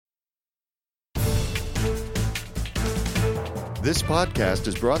This podcast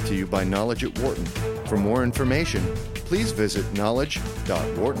is brought to you by Knowledge at Wharton. For more information, please visit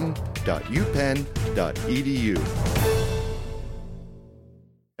knowledge.wharton.upenn.edu.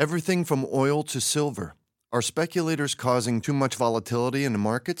 Everything from oil to silver. Are speculators causing too much volatility in the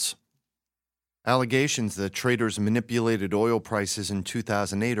markets? Allegations that traders manipulated oil prices in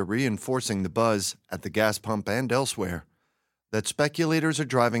 2008 are reinforcing the buzz at the gas pump and elsewhere that speculators are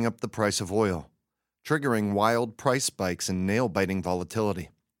driving up the price of oil, triggering wild price spikes and nail-biting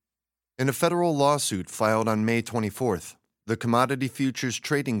volatility. In a federal lawsuit filed on May 24th, the Commodity Futures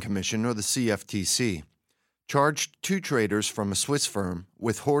Trading Commission, or the CFTC, charged two traders from a Swiss firm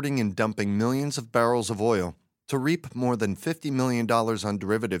with hoarding and dumping millions of barrels of oil to reap more than $50 million on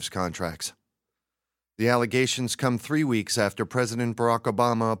derivatives contracts. The allegations come 3 weeks after President Barack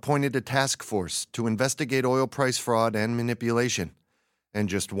Obama appointed a task force to investigate oil price fraud and manipulation, and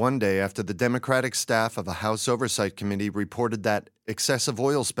just 1 day after the Democratic staff of a House Oversight Committee reported that excessive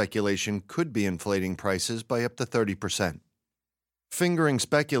oil speculation could be inflating prices by up to 30%. Fingering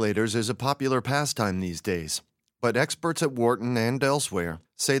speculators is a popular pastime these days, but experts at Wharton and elsewhere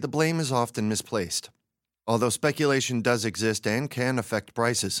say the blame is often misplaced. Although speculation does exist and can affect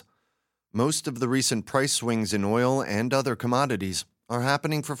prices, most of the recent price swings in oil and other commodities are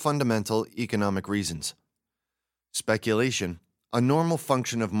happening for fundamental economic reasons. Speculation, a normal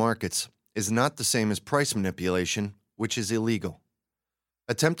function of markets, is not the same as price manipulation, which is illegal.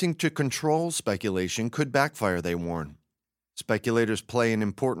 Attempting to control speculation could backfire, they warn. Speculators play an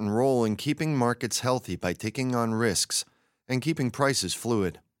important role in keeping markets healthy by taking on risks and keeping prices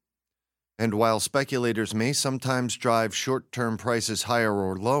fluid. And while speculators may sometimes drive short-term prices higher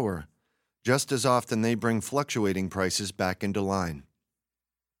or lower, just as often they bring fluctuating prices back into line.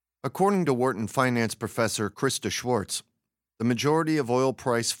 According to Wharton finance professor Krista Schwartz, the majority of oil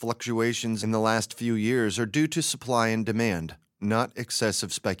price fluctuations in the last few years are due to supply and demand, not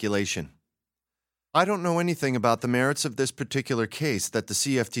excessive speculation. I don't know anything about the merits of this particular case that the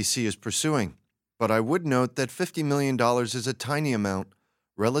CFTC is pursuing, but I would note that $50 million is a tiny amount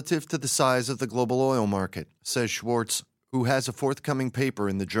relative to the size of the global oil market, says Schwartz, who has a forthcoming paper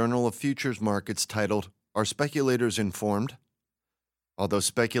in the Journal of Futures Markets titled, "Are Speculators Informed?" Although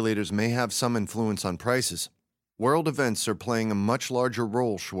speculators may have some influence on prices, world events are playing a much larger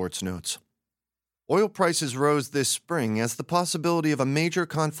role, Schwartz notes. Oil prices rose this spring as the possibility of a major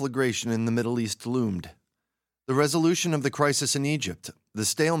conflagration in the Middle East loomed. The resolution of the crisis in Egypt, the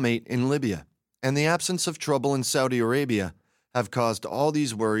stalemate in Libya, and the absence of trouble in Saudi Arabia have caused all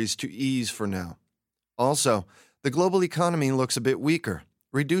these worries to ease for now. Also, the global economy looks a bit weaker,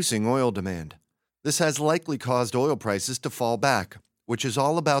 reducing oil demand. This has likely caused oil prices to fall back, which is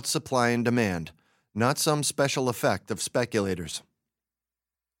all about supply and demand, not some special effect of speculators.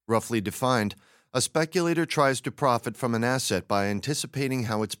 Roughly defined, a speculator tries to profit from an asset by anticipating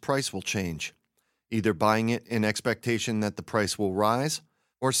how its price will change, either buying it in expectation that the price will rise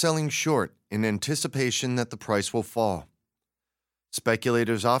or selling short in anticipation that the price will fall.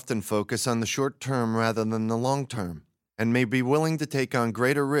 Speculators often focus on the short term rather than the long term, and may be willing to take on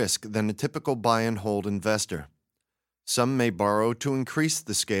greater risk than a typical buy and hold investor. Some may borrow to increase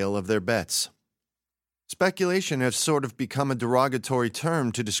the scale of their bets. Speculation has sort of become a derogatory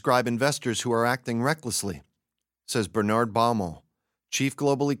term to describe investors who are acting recklessly, says Bernard Baumol, chief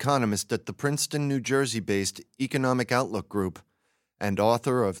global economist at the Princeton, New Jersey-based Economic Outlook Group and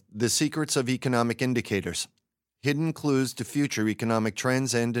author of The Secrets of Economic Indicators, Hidden Clues to Future Economic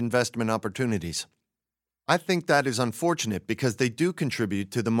Trends and Investment Opportunities. I think that is unfortunate because they do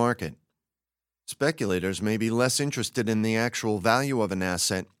contribute to the market. Speculators may be less interested in the actual value of an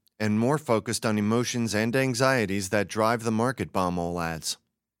asset and more focused on emotions and anxieties that drive the market, Baumol adds.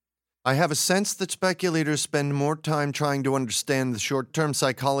 I have a sense that speculators spend more time trying to understand the short-term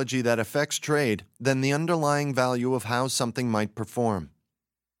psychology that affects trade than the underlying value of how something might perform.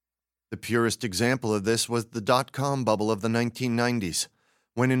 The purest example of this was the dot-com bubble of the 1990s,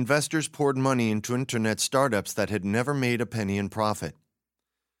 when investors poured money into internet startups that had never made a penny in profit.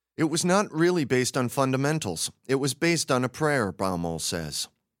 It was not really based on fundamentals. It was based on a prayer, Baumol says.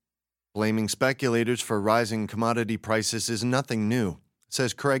 Blaming speculators for rising commodity prices is nothing new,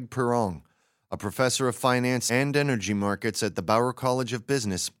 says Craig Pirrong, a professor of finance and energy markets at the Bauer College of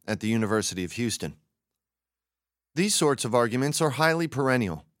Business at the University of Houston. These sorts of arguments are highly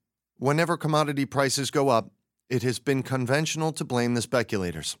perennial. Whenever commodity prices go up, it has been conventional to blame the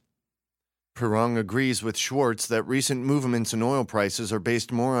speculators. Pirrong agrees with Schwartz that recent movements in oil prices are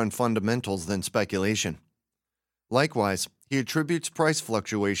based more on fundamentals than speculation. Likewise, he attributes price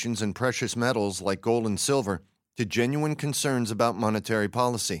fluctuations in precious metals like gold and silver to genuine concerns about monetary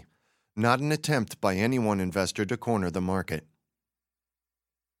policy, not an attempt by any one investor to corner the market.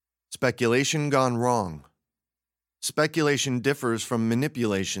 Speculation gone wrong. Speculation differs from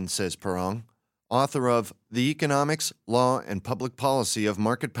manipulation, says Perong, author of The Economics, Law, and Public Policy of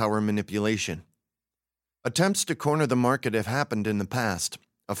Market Power Manipulation. Attempts to corner the market have happened in the past,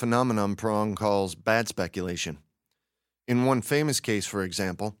 a phenomenon Perong calls bad speculation. In one famous case, for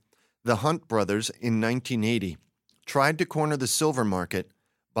example, the Hunt brothers in 1980 tried to corner the silver market,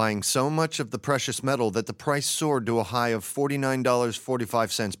 buying so much of the precious metal that the price soared to a high of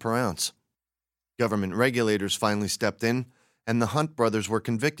 $49.45 per ounce. Government regulators finally stepped in, and the Hunt brothers were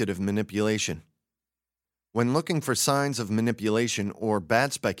convicted of manipulation. When looking for signs of manipulation or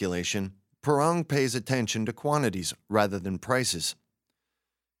bad speculation, Perong pays attention to quantities rather than prices.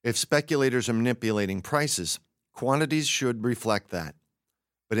 If speculators are manipulating prices, quantities should reflect that.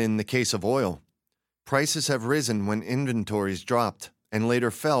 But in the case of oil, prices have risen when inventories dropped and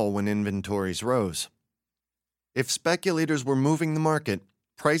later fell when inventories rose. If speculators were moving the market,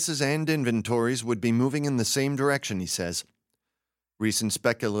 prices and inventories would be moving in the same direction, he says. Recent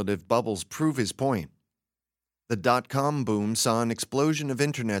speculative bubbles prove his point. The dot-com boom saw an explosion of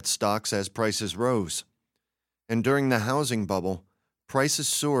internet stocks as prices rose. And during the housing bubble, prices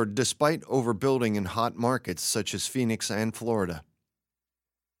soared despite overbuilding in hot markets such as Phoenix and Florida.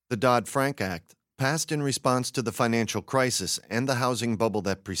 The Dodd-Frank Act, passed in response to the financial crisis and the housing bubble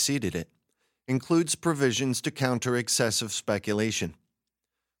that preceded it, includes provisions to counter excessive speculation.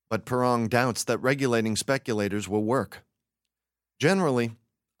 But Perong doubts that regulating speculators will work. Generally,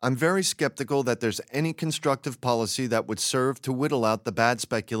 I'm very skeptical that there's any constructive policy that would serve to whittle out the bad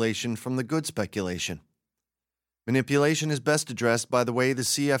speculation from the good speculation. Manipulation is best addressed by the way the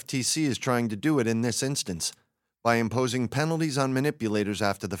CFTC is trying to do it in this instance, by imposing penalties on manipulators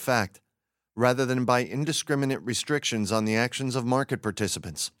after the fact, rather than by indiscriminate restrictions on the actions of market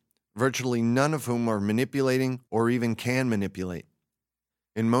participants, virtually none of whom are manipulating or even can manipulate.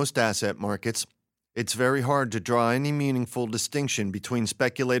 In most asset markets, it's very hard to draw any meaningful distinction between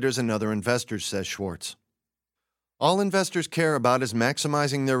speculators and other investors, says Schwartz. All investors care about is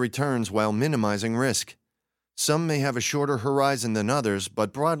maximizing their returns while minimizing risk. Some may have a shorter horizon than others,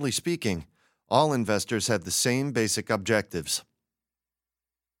 but broadly speaking, all investors have the same basic objectives.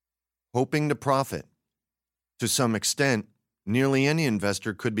 Hoping to profit. To some extent, nearly any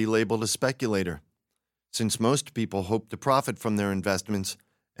investor could be labeled a speculator, since most people hope to profit from their investments,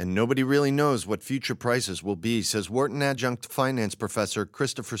 and nobody really knows what future prices will be, says Wharton adjunct finance professor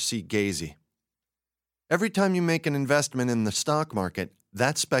Christopher C. Gazy. Every time you make an investment in the stock market,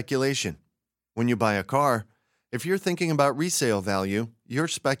 that's speculation. When you buy a car, if you're thinking about resale value, you're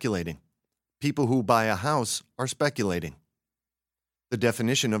speculating. People who buy a house are speculating. The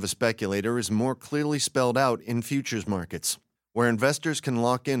definition of a speculator is more clearly spelled out in futures markets, where investors can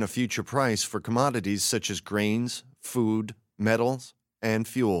lock in a future price for commodities such as grains, food, metals, and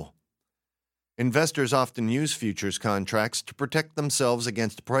fuel. Investors often use futures contracts to protect themselves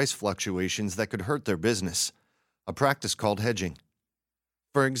against price fluctuations that could hurt their business, a practice called hedging.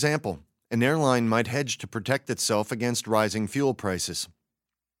 For example, an airline might hedge to protect itself against rising fuel prices.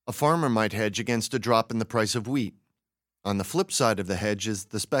 A farmer might hedge against a drop in the price of wheat. On the flip side of the hedge is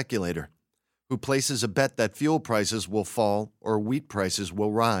the speculator, who places a bet that fuel prices will fall or wheat prices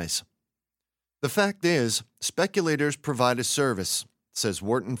will rise. The fact is, speculators provide a service, says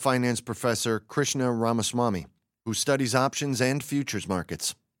Wharton finance professor Krishna Ramaswamy, who studies options and futures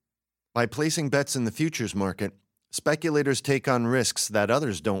markets. By placing bets in the futures market, speculators take on risks that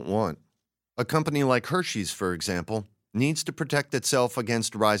others don't want. A company like Hershey's, for example, needs to protect itself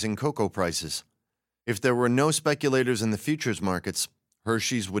against rising cocoa prices. If there were no speculators in the futures markets,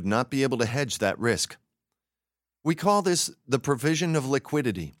 Hershey's would not be able to hedge that risk. We call this the provision of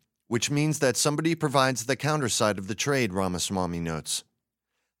liquidity, which means that somebody provides the counterside of the trade, Ramaswamy notes.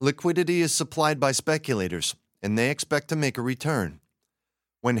 Liquidity is supplied by speculators, and they expect to make a return.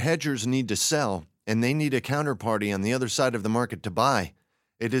 When hedgers need to sell, and they need a counterparty on the other side of the market to buy,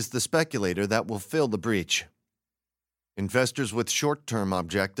 it is the speculator that will fill the breach. Investors with short-term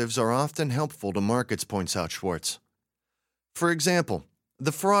objectives are often helpful to markets, points out Schwartz. For example,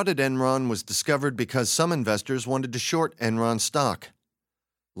 the fraud at Enron was discovered because some investors wanted to short Enron stock.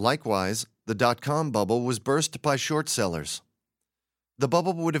 Likewise, the dot-com bubble was burst by short sellers. The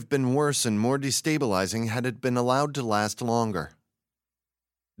bubble would have been worse and more destabilizing had it been allowed to last longer.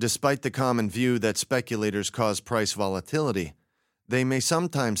 Despite the common view that speculators cause price volatility, they may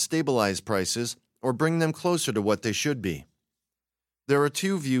sometimes stabilize prices or bring them closer to what they should be. There are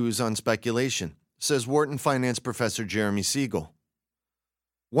two views on speculation, says Wharton finance professor Jeremy Siegel.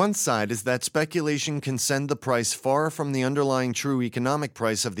 One side is that speculation can send the price far from the underlying true economic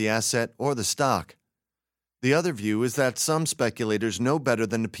price of the asset or the stock. The other view is that some speculators know better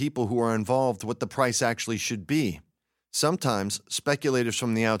than the people who are involved what the price actually should be. Sometimes speculators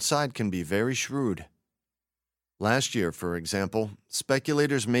from the outside can be very shrewd. Last year, for example,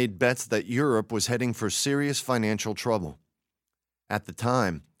 speculators made bets that Europe was heading for serious financial trouble. At the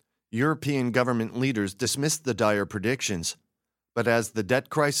time, European government leaders dismissed the dire predictions, but as the debt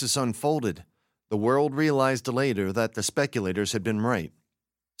crisis unfolded, the world realized later that the speculators had been right.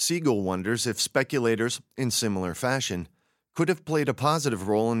 Siegel wonders if speculators, in similar fashion, could have played a positive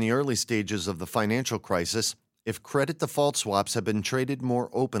role in the early stages of the financial crisis if credit default swaps had been traded more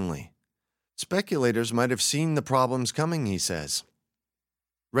openly. Speculators might have seen the problems coming, he says.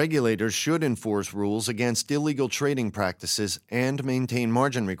 Regulators should enforce rules against illegal trading practices and maintain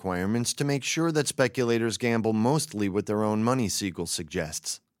margin requirements to make sure that speculators gamble mostly with their own money, Siegel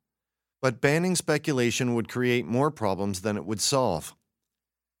suggests. But banning speculation would create more problems than it would solve.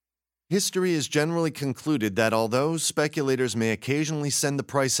 History has generally concluded that although speculators may occasionally send the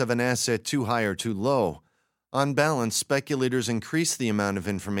price of an asset too high or too low, on balance, speculators increase the amount of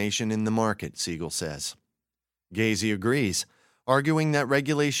information in the market, Siegel says. Gazy agrees, arguing that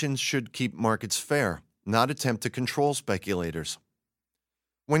regulations should keep markets fair, not attempt to control speculators.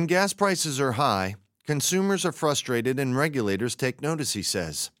 When gas prices are high, consumers are frustrated and regulators take notice, he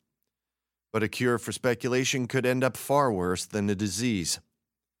says. But a cure for speculation could end up far worse than the disease.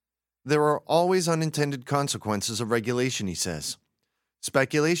 There are always unintended consequences of regulation, he says.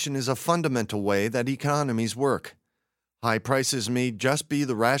 Speculation is a fundamental way that economies work. High prices may just be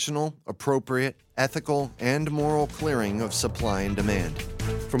the rational, appropriate, ethical, and moral clearing of supply and demand.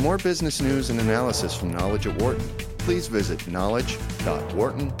 For more business news and analysis from Knowledge at Wharton, please visit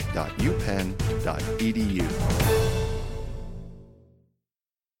knowledge.wharton.upenn.edu.